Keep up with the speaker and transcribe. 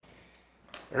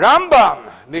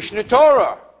Rambam, Mishneh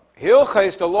Torah,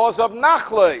 Hilchos, the laws of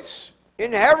Nachlos,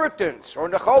 inheritance, or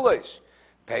Nehalot,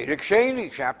 Perek Sheni,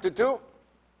 chapter 2.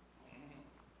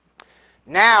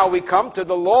 Now we come to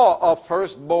the law of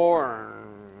firstborn.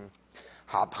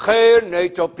 Habcher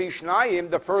neto pishnayim,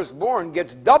 the firstborn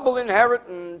gets double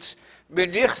inheritance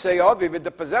with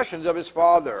the possessions of his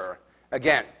father.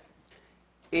 Again,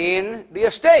 in the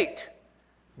estate.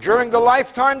 During the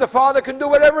lifetime, the father can do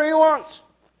whatever he wants.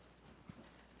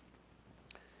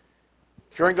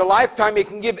 During the lifetime, he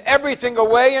can give everything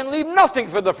away and leave nothing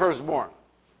for the firstborn.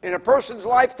 In a person's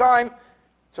lifetime,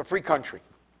 it's a free country.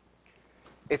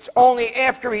 It's only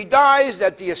after he dies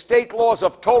that the estate laws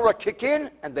of Torah kick in,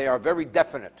 and they are very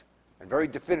definite and very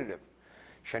definitive.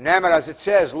 Shenemar, as it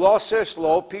says, lo ses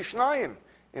lo pishnayim,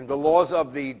 in the laws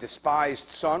of the despised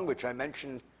son, which I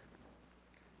mentioned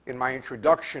in my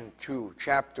introduction to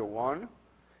chapter 1.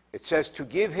 It says to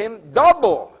give him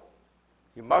double.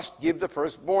 You must give the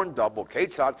firstborn double.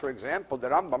 Ketzad, for example, the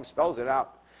Rambam spells it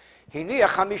out. Hiniach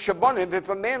chamisha banim, if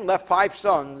a man left 5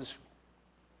 sons,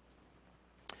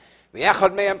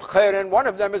 and one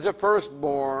of them is a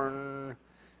firstborn.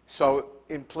 So,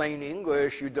 in plain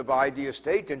English, you divide the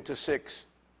estate into 6.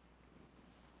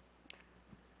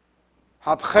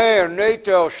 Habcher,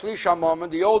 Netel, Shlisha Maimon,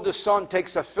 the oldest son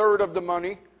takes 1/3 of the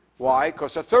money. Why?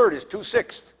 Because 1/3 is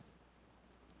 2/6.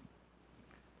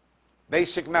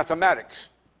 Basic mathematics.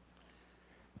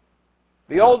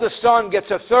 The oldest son gets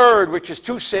 1/3, which is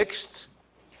 2/6.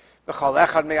 And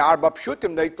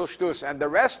the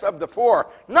rest of the 4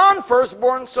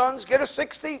 non-firstborn sons get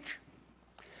 1/6 each.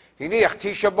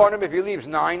 If he leaves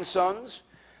 9 sons,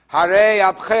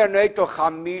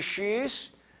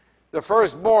 the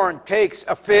firstborn takes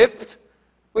 1/5,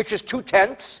 which is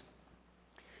 2/10.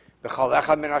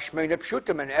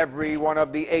 And every one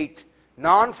of the 8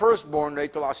 non-firstborn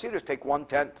take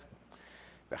 1/10.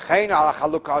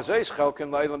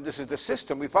 This is the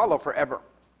system we follow forever.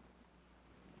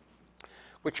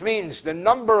 Which means the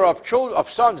number of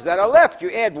sons that are left, you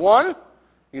add 1,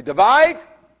 you divide,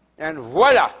 and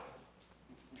voila.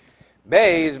 What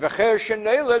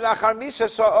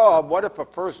if a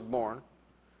firstborn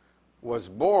was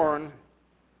born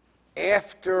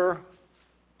after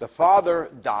the father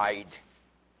died?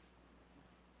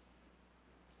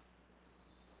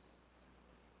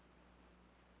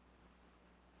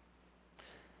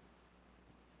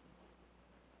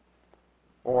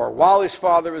 Or while his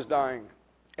father is dying.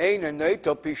 He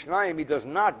does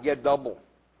not get double.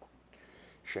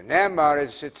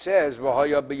 As it says, on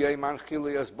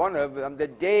the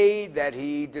day that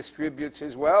he distributes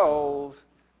his wealth,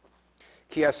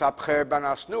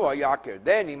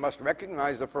 then he must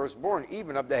recognize the firstborn,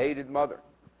 even of the hated mother.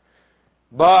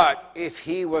 But if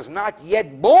he was not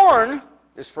yet born,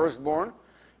 this firstborn,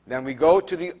 then we go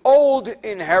to the old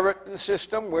inheritance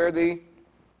system where the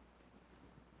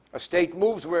estate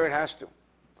moves where it has to.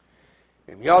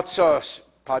 If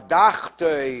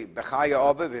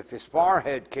his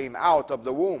forehead came out of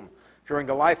the womb during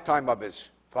the lifetime of his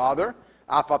father,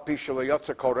 even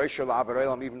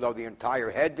though the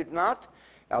entire head did not,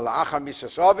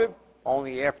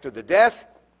 only after the death,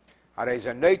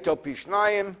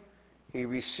 he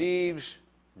receives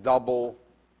double.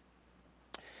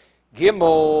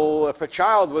 Gimel, if a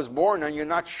child was born and you're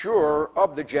not sure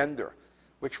of the gender,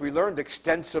 which we learned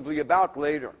extensively about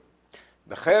later.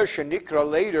 Becher shenikra,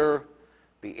 later,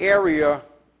 the area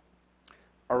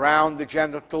around the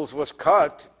genitals was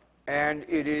cut, and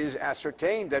it is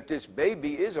ascertained that this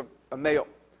baby is a male.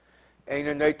 He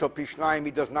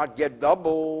does not get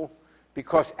double,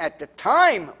 because at the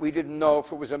time we didn't know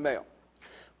if it was a male.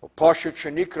 Pashat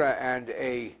shenikra, and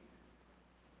a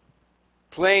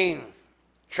plain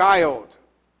child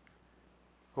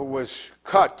who was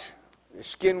cut, his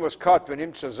skin was cut when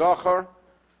imtza zachar,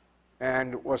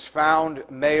 and was found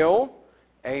male.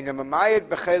 He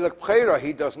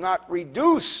does not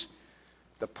reduce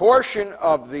the portion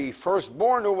of the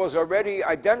firstborn who was already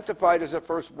identified as a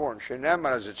firstborn.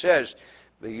 Shenemar, as it says,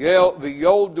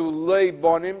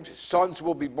 sons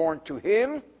will be born to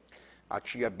him.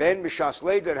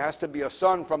 It has to be a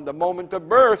son from the moment of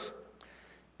birth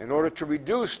in order to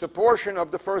reduce the portion of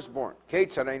the firstborn.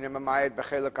 What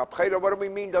do we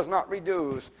mean does not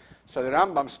reduce? So the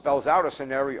Rambam spells out a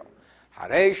scenario.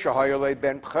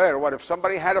 What if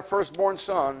somebody had a firstborn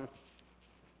son,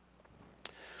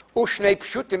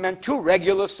 and 2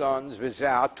 regular sons, and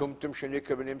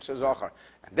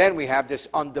then we have this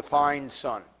undefined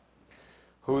son,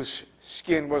 whose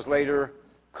skin was later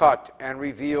cut and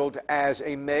revealed as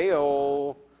a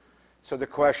male. So the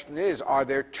question is, are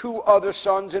there 2 other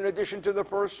sons in addition to the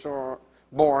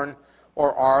firstborn,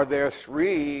 or are there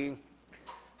 3?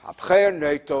 The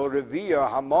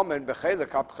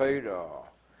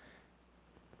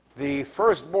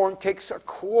firstborn takes a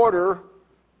quarter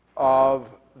of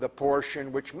the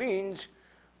portion, which means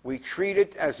we treat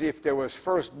it as if there was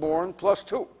firstborn plus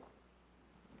 2,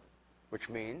 which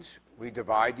means we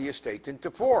divide the estate into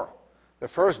 4. The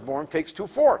firstborn takes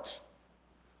 2/4.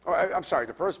 I'm sorry,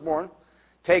 the firstborn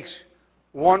takes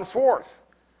 1/4.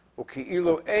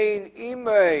 Uki'ilu ein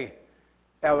imei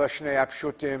ela shnei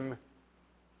apshutim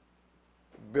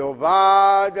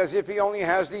bilvad, as if he only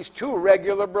has these 2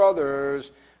 regular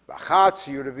brothers. And the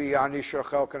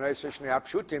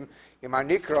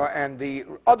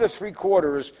other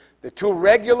 3/4, the 2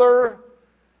 regular,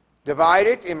 divide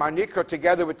it, imanikra,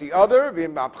 together with the other,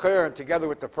 and together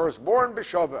with the firstborn,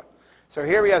 b'shova. So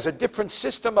here he has a different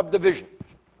system of division.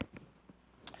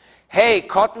 Hey,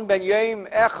 Katan ben Yom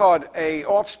Echad, a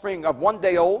offspring of 1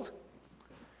 day old,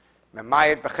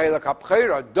 Memayet b'chelek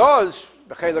ha'pcheira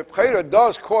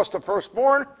does cost the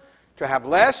firstborn to have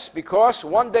less, because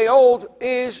 1 day old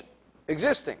is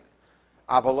existing.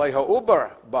 Avaleha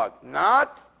uber, but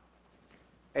not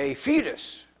a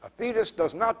fetus. A fetus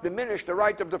does not diminish the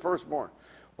right of the firstborn.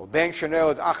 Ben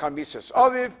shenel achan misas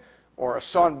aviv, or a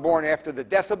son born after the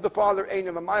death of the father,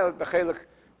 einim amaylet b'chelek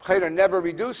b'cheira, never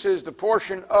reduces the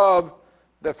portion of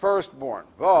the firstborn.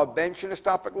 Ben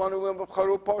shenestapek lanu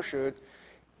b'charu poshut.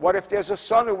 What if there's a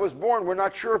son who was born? We're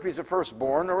not sure if he's a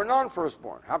firstborn or a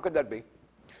non-firstborn. How could that be?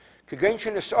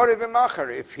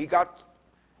 If he got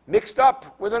mixed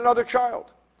up with another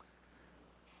child.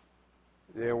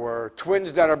 There were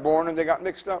twins that are born and they got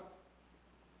mixed up.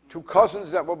 2 cousins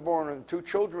that were born and 2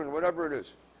 children, whatever it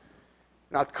is.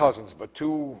 Not cousins, but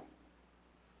 2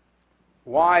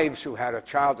 wives who had a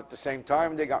child at the same time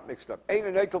and they got mixed up. He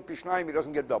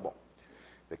doesn't get double.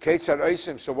 The Kate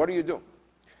said, so what do you do?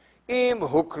 If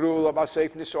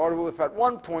at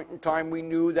one point in time we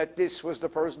knew that this was the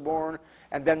firstborn,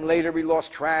 and then later we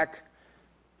lost track,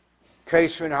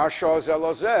 there's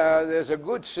a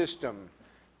good system.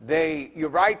 You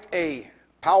write a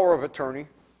power of attorney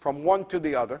from one to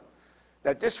the other,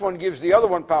 that this one gives the other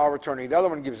one power of attorney, the other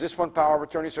one gives this one power of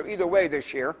attorney, so either way they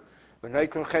share. And they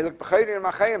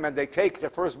take the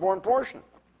firstborn portion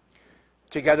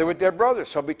together with their brothers.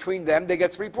 So between them they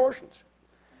get 3 portions.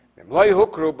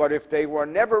 But if they were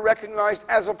never recognized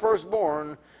as a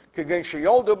firstborn,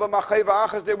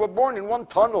 they were born in one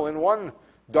tunnel, in one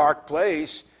dark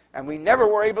place, and we never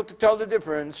were able to tell the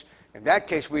difference. In that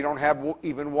case, we don't have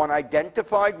even one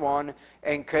identified one.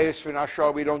 In case we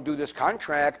don't do this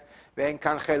contract, and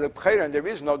there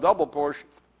is no double portion.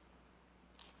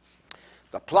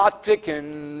 The plot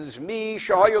thickens.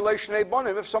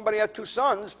 If somebody had 2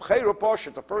 sons,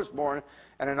 the firstborn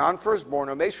and a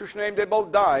non-firstborn, they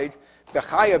both died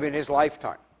in his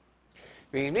lifetime.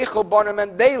 And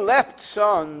they left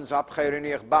sons.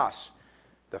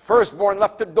 The firstborn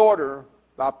left a daughter,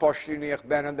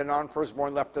 and the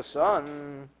non-firstborn left a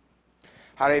son.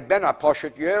 So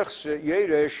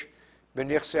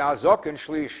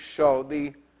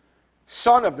the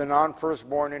son of the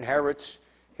non-firstborn inherits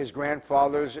his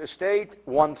grandfather's estate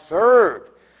 1/3.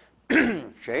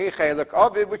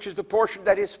 Which is the portion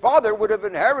that his father would have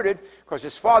inherited, because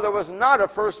his father was not a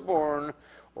firstborn,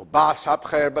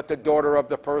 but the daughter of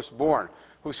the firstborn,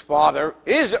 whose father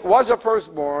was a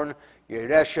firstborn,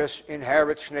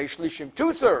 inherits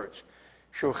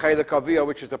 2/3,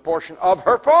 which is the portion of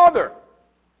her father,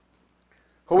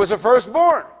 who was a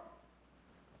firstborn.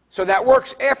 So that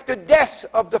works after death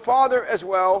of the father as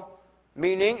well,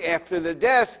 meaning after the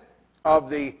death of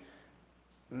the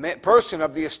person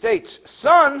of the estate's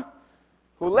son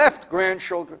who left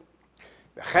grandchildren.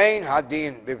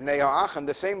 And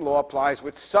the same law applies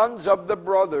with sons of the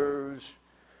brothers,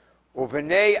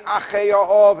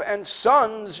 and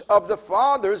sons of the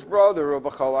father's brother,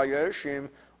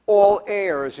 all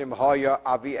heirs. If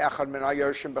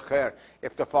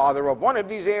the father of one of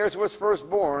these heirs was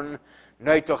firstborn,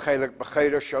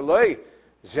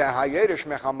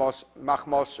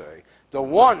 the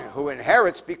one who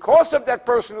inherits because of that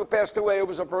person who passed away who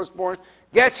was a firstborn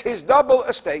gets his double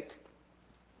estate.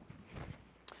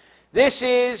 This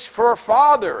is for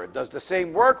father. Does the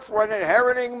same work for an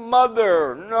inheriting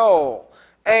mother? No.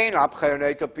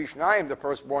 The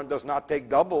firstborn does not take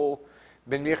double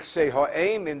in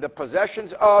the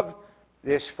possessions of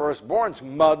this firstborn's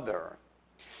mother.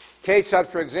 Ketzad,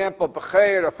 for example,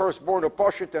 a firstborn, a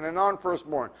poshut, and a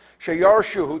non-firstborn,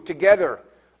 sheyarshu, who together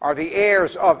are the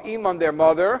heirs of Iman, their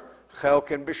mother,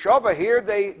 Chelken b'shava. Here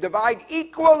they divide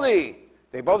equally.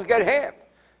 They both get half.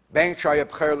 Ben shaya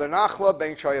b'cher lenachla,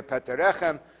 ben shaya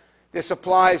peterechem. This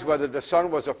applies whether the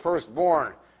son was a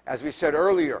firstborn, as we said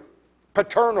earlier,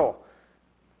 paternal,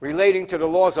 relating to the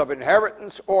laws of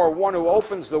inheritance, or one who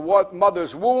opens the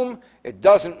mother's womb, it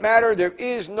doesn't matter. There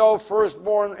is no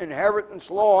firstborn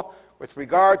inheritance law with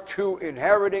regard to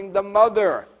inheriting the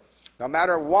mother, no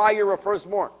matter why you're a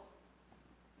firstborn.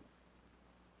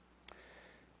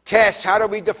 Test, how do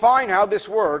we define how this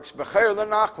works? B'cher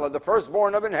l'nachla, the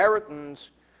firstborn of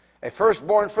inheritance, a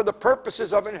firstborn for the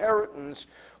purposes of inheritance.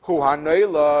 Hu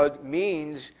ha'neilad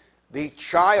means the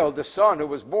child, the son who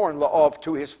was born la'ov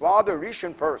to his father,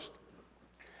 Rishon first.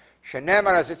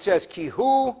 Shenemar, as it says, ki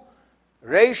hu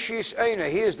reishis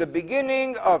eina, he is the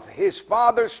beginning of his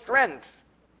father's strength.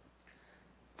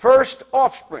 First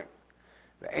offspring.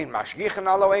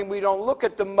 We don't look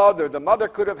at the mother. The mother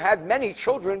could have had many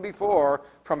children before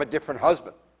from a different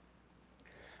husband.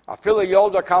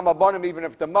 Even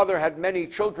if the mother had many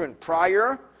children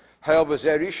prior,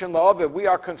 we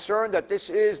are concerned that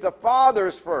this is the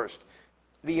father's first,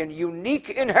 the unique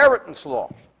inheritance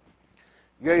law.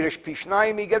 Yeresh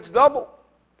Pishnayim, he gets double.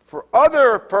 For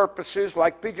other purposes,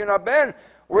 like Pidyon Haben,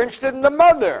 we're interested in the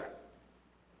mother.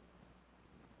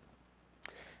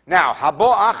 Now,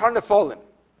 Habo Achar Nefolim.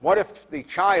 What if the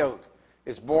child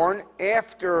is born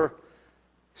after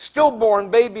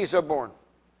stillborn babies are born?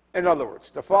 In other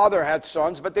words, the father had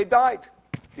sons, but they died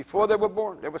before they were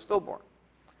born. They were stillborn.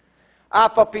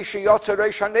 Even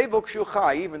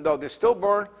though the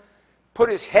stillborn put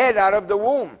his head out of the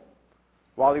womb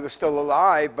while he was still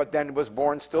alive, but then was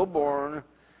born stillborn.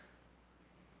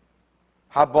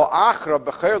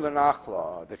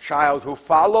 The child who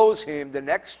follows him, the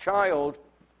next child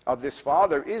of this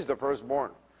father, is the firstborn.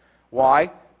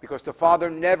 Why? Because the father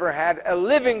never had a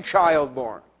living child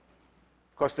born.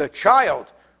 Because the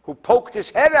child who poked his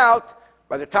head out,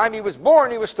 by the time he was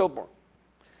born, he was stillborn.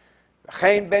 So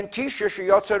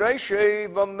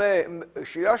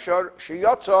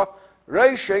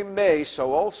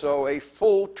also a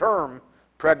full-term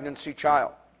pregnancy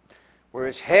child, where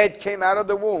his head came out of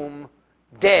the womb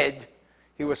dead.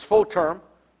 He was full-term,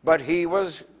 but he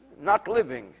was not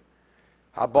living.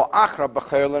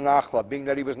 Being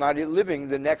that he was not living,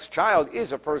 the next child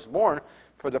is a firstborn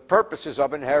for the purposes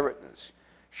of inheritance.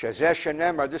 This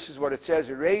is what it says,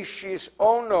 Reishis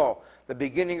Ono, the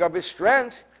beginning of his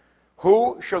strength,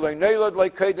 who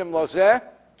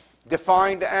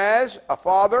defined as a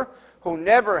father who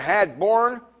never had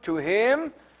born to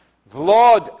him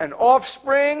Vlod, an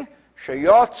offspring,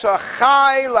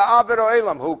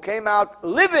 who came out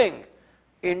living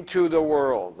into the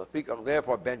world.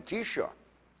 Therefore, Ben Tisha,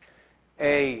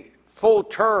 a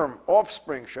full-term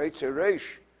offspring,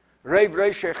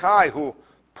 who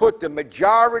put the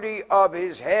majority of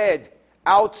his head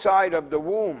outside of the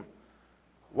womb.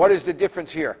 What is the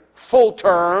difference here?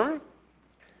 Full-term,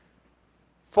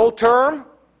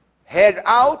 head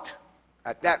out,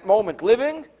 at that moment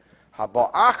living.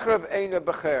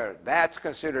 That's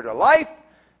considered a life,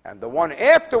 and the one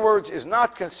afterwards is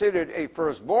not considered a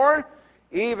firstborn,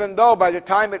 even though by the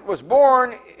time it was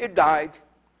born, it died.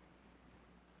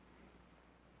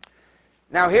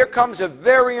 Now here comes a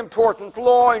very important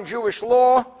law in Jewish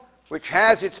law, which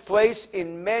has its place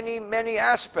in many, many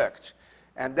aspects,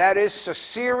 and that is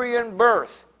Caesarean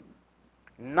birth,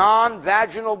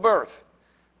 non-vaginal birth.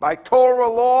 By Torah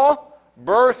law,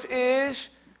 birth is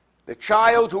the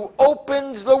child who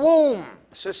opens the womb.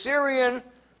 Caesarean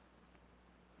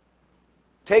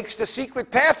takes the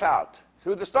secret path out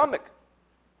through the stomach.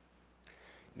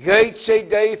 Yetze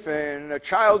Deifen, a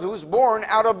child who's born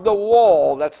out of the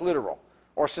wall, that's literal,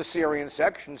 or Caesarean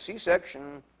section,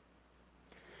 C-section.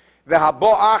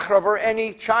 V'habo achrav, or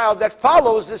any child that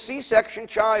follows the C-section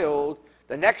child,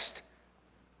 the next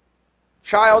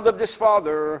child of this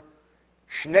father.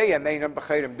 Shneim einam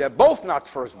b'cheirim, they're both not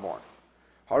firstborn.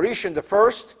 Harishon, the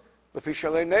first,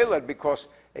 because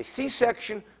a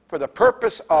C-section for the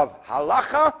purpose of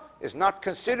halacha is not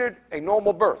considered a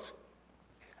normal birth.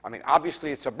 I mean,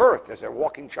 obviously it's a birth, as a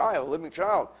walking child, a living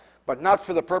child, but not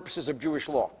for the purposes of Jewish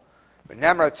law. But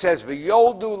Nemar, it says,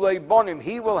 V'yoldu leibonim,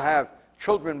 he will have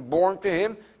children born to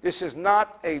him. This is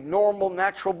not a normal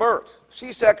natural birth.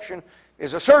 C-section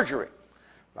is a surgery.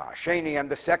 Sheni, and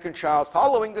the second child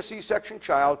following the C-section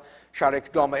child,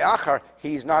 Sharek Domei Achar,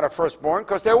 he's not a firstborn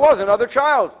because there was another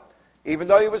child, even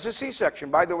though he was a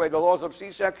C-section. By the way, the laws of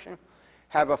C-section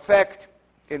have effect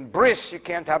in bris. You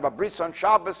can't have a bris on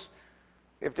Shabbos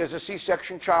if there's a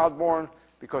C-section child born,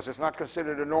 because it's not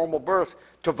considered a normal birth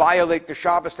to violate the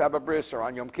Shabbos to have a bris, or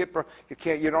on Yom Kippur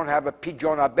you don't have a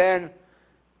Pidyon Haben,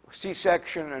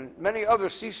 C-section, and many other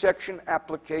C-section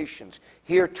applications.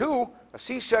 Here too, a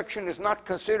C-section is not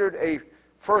considered a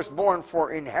firstborn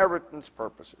for inheritance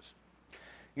purposes.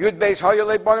 Here's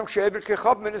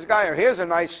a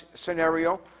nice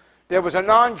scenario. there was a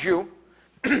non-Jew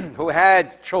who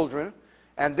had children,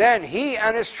 and then he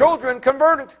and his children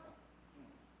converted.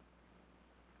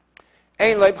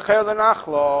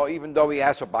 Even though he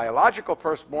has a biological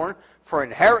firstborn, for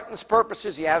inheritance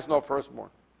purposes, he has no firstborn.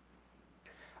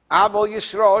 But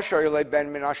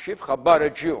a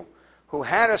Jew who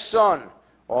had a son,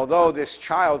 although this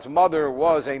child's mother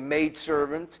was a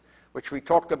maidservant, which we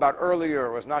talked about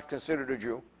earlier, was not considered a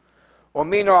Jew, or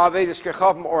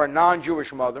a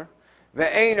non-Jewish mother,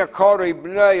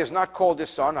 is not called his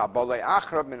son,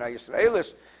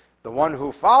 the one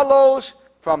who follows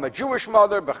from a Jewish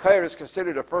mother, Becher is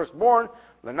considered a firstborn,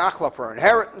 Lenachla for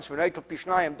inheritance, V'neitel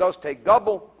Pishnayim does take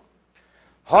double.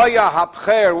 Haya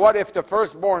hapcher, what if the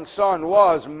firstborn son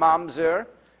was mamzer,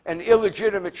 an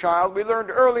illegitimate child? We learned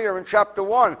earlier in chapter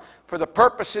 1, for the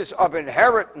purposes of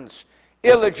inheritance,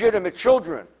 illegitimate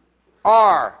children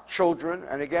are children.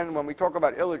 And again, when we talk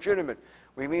about illegitimate,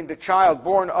 we mean the child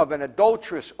born of an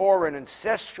adulterous or an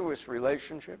incestuous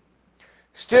relationship.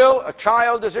 Still, a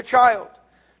child is a child.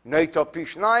 Neitel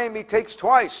Pishnayim, he takes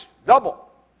twice,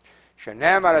 double.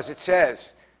 Shenamar, as it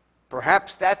says,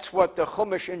 perhaps that's what the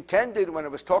Chumash intended when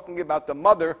it was talking about the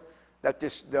mother,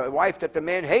 the wife that the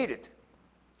man hated.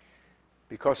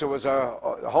 Because it was the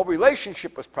whole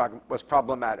relationship was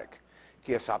problematic.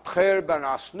 It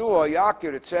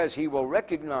says he will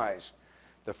recognize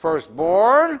the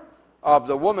firstborn of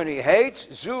the woman he hates,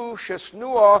 Zu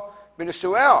Shesnua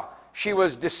Binisuel. She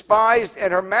was despised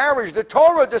at her marriage. The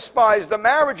Torah despised the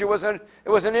marriage. It was an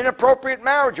inappropriate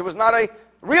marriage. It was not a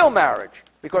real marriage,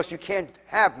 because you can't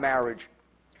have marriage.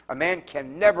 A man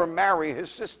can never marry his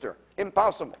sister.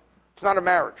 Impossible. It's not a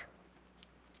marriage.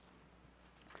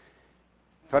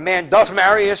 If a man does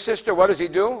marry his sister, what does he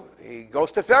do? He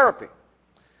goes to therapy.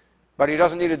 But he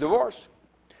doesn't need a divorce.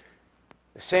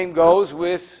 The same goes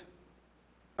with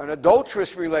an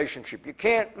adulterous relationship. You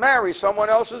can't marry someone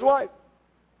else's wife.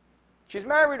 She's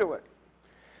married to it.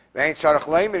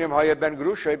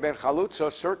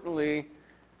 Certainly,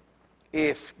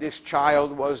 if this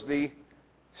child was the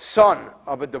son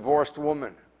of a divorced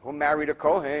woman who married a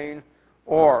Kohen,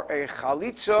 or a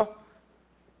Chalitza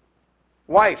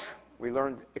wife. We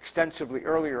learned extensively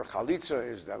earlier, Chalitza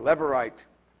is the Levirate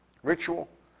ritual.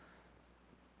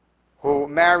 Who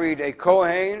married a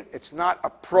Kohen, it's not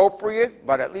appropriate,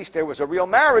 but at least there was a real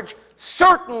marriage.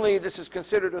 Certainly this is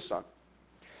considered a son.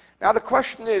 Now the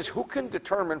question is, who can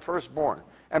determine firstborn?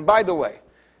 And by the way,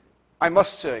 I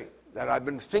must say that I've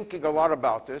been thinking a lot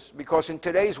about this, because in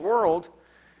today's world,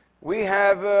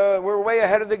 we're way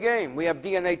ahead of the game. We have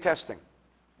DNA testing.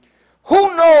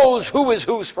 Who knows who is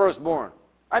whose firstborn?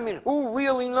 I mean, who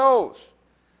really knows?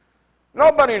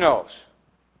 Nobody knows.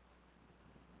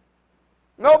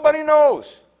 Nobody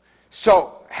knows.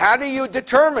 So, how do you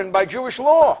determine by Jewish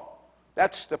law?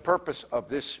 That's the purpose of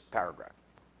this paragraph.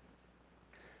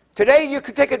 Today, you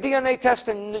could take a DNA test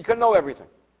and you can know everything.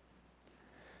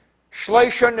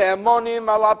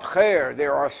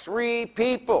 There are 3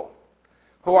 people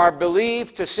who are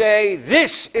believed to say,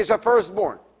 this is a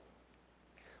firstborn.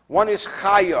 One is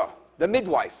Chaya, the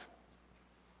midwife,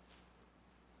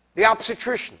 the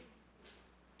obstetrician,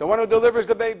 the one who delivers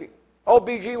the baby,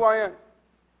 OBGYN.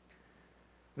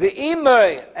 The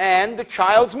imay and the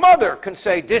child's mother can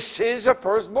say, this is a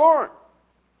firstborn.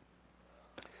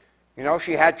 You know,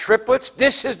 she had triplets,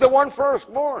 this is the one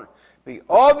firstborn. The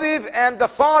aviv and the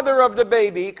father of the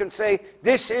baby can say,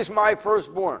 this is my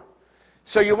firstborn.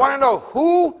 So you want to know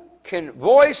who can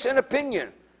voice an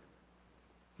opinion?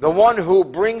 The one who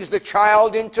brings the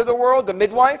child into the world, the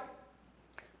midwife,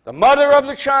 the mother of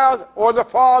the child, or the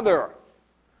father?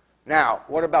 Now,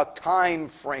 what about time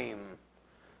frame?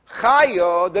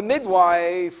 Chaya, the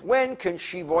midwife, when can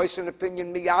she voice an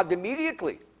opinion? Miyad,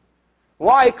 immediately.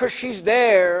 Why? Because she's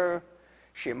there.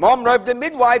 Shimon Reb, the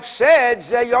midwife, said,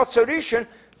 Zeh Yotzerishan,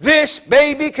 this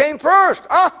baby came first.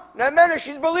 That meant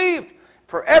she's believed.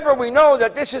 Forever we know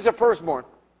that this is a firstborn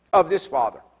of this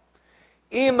father.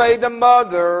 Imay, the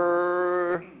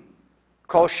mother,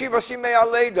 Kol Shiva Shimei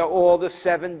Aleida, all the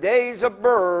 7 days of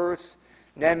birth.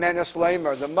 Nemenes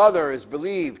Lamer, the mother is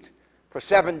believed for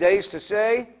 7 days to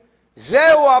say, Zeu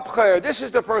Abcher, this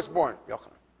is the firstborn.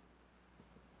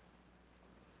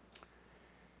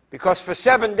 Because for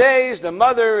 7 days the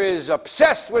mother is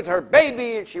obsessed with her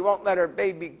baby and she won't let her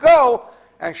baby go,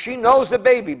 and she knows the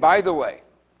baby, by the way.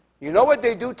 You know what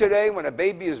they do today when a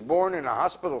baby is born in a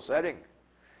hospital setting?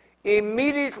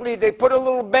 Immediately they put a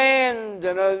little band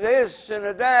and a this and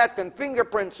a that and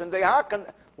fingerprints and they hock and...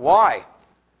 Why?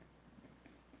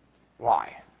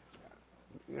 Why?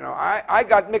 You know, I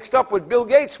got mixed up with Bill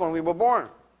Gates when we were born.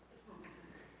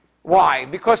 Why?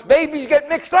 Because babies get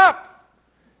mixed up.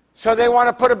 So they want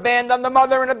to put a band on the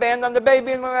mother and a band on the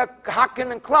baby and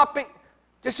hocking and clopping.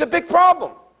 This is a big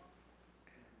problem.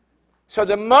 So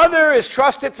the mother is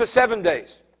trusted for 7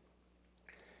 days.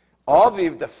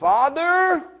 Aviv, the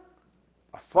father,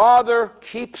 a father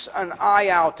keeps an eye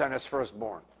out on his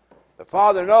firstborn. The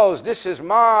father knows this is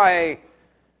my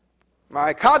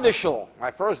kadishal,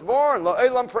 my firstborn,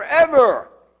 la'elam forever.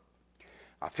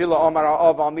 Even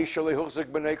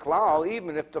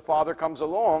if the father comes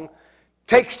along,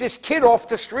 takes this kid off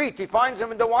the street, he finds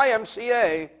him in the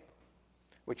YMCA,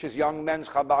 which is Young Men's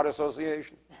Chabad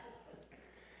Association.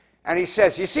 And he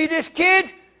says, you see this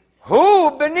kid?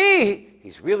 Who, Beni?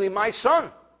 He's really my son.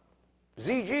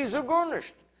 ZG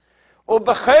Zugurnisht.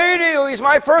 Ubecheri, he's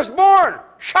my firstborn.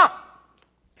 Shah.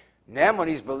 Maimon,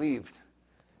 he's believed.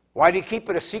 Why did he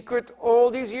keep it a secret all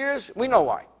these years? We know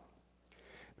why.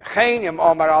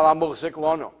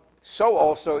 So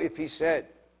also if he said,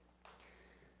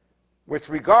 with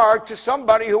regard to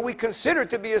somebody who we consider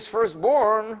to be his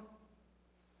firstborn,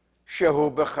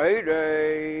 Shehu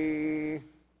Becheri,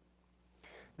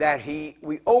 that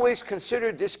we always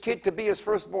considered this kid to be his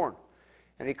firstborn.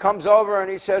 And he comes over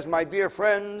and he says, my dear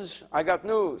friends, I got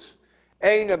news.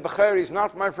 Eina Becheri is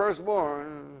not my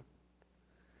firstborn.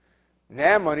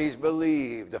 Maimon, he's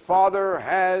believed. The father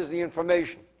has the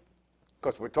information.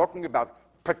 Because we're talking about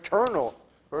paternal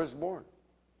firstborn.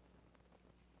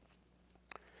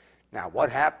 Now,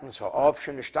 what happens?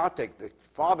 The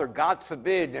father, God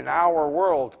forbid, in our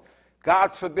world,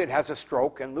 God forbid, has a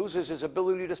stroke and loses his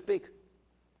ability to speak.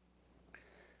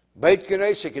 There's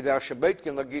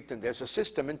a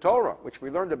system in Torah, which we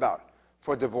learned about,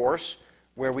 for divorce,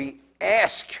 where we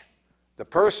ask the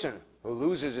person who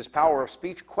loses his power of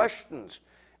speech questions,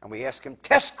 and we ask him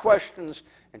test questions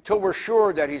until we're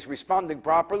sure that he's responding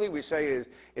properly. We say,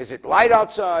 is it light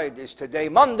outside? Is today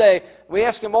Monday? We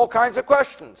ask him all kinds of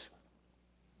questions.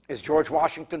 Is George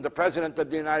Washington the President of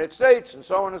the United States? And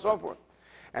so on and so forth.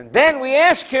 And then we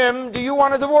ask him, do you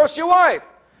want to divorce your wife?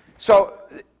 So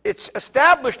it's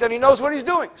established that he knows what he's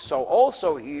doing. So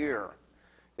also here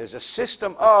is a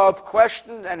system of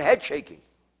question and head shaking.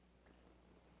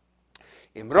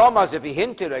 In Ramaz, if he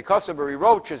hinted, a Kosovo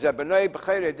wrote, this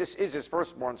is his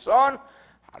firstborn son,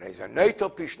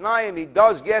 he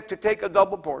does get to take a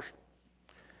double portion.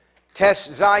 Tes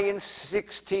Zayin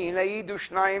 16,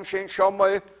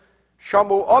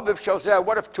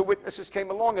 what if two witnesses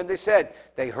came along and they said,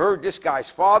 they heard this guy's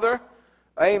father,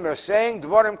 Aimer, saying,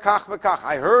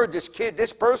 I heard this kid,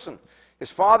 this person,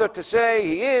 his father to say,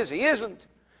 he is, he isn't.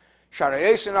 Or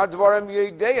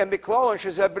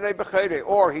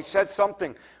he said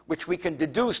something which we can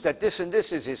deduce that this and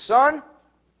this is his son,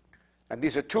 and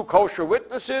these are two kosher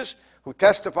witnesses who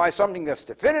testify something that's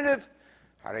definitive.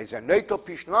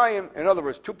 In other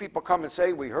words, two people come and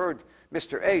say, we heard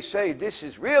Mr. A say, this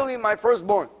is really my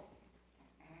firstborn.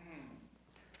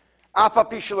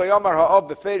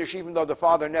 Even though the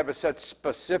father never said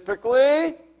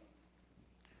specifically,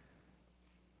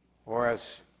 or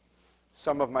as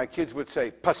some of my kids would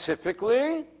say,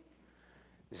 pacifically,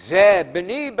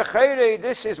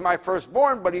 this is my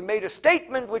firstborn, but he made a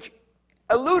statement which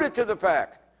alluded to the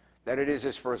fact that it is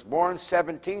his firstborn.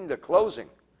 17, the closing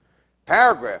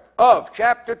paragraph of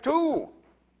chapter 2.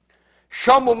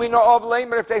 Shamu mina of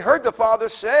lamer, if they heard the father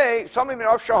say, Shamu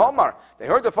mina of shahomar, they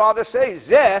heard the father say,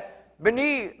 Zeh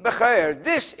b'ni b'chair,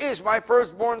 this is my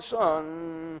firstborn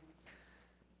son.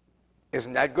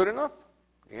 Isn't that good enough?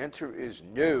 The answer is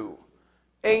no.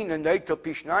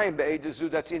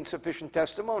 That's insufficient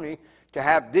testimony to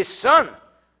have this son,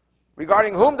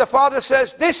 regarding whom the father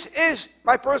says, this is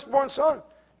my firstborn son.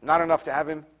 Not enough to have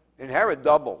him inherit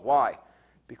double. Why?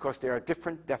 Because there are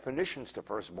different definitions to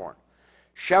firstborn.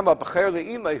 Shema b'cher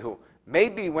le'imehu.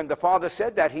 Maybe when the father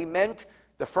said that, he meant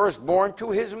the firstborn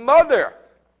to his mother.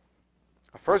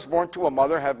 A firstborn to a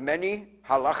mother have many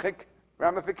halachic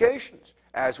ramifications,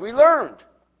 as we learned.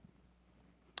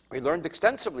 We learned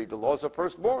extensively the laws of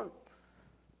firstborn.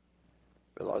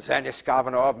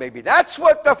 Maybe that's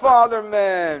what the father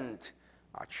meant.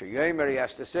 He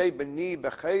has to say, B'ni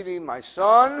b'cheri, my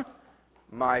son,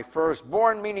 my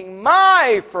firstborn, meaning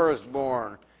my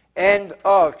firstborn. End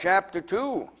of chapter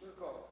 2.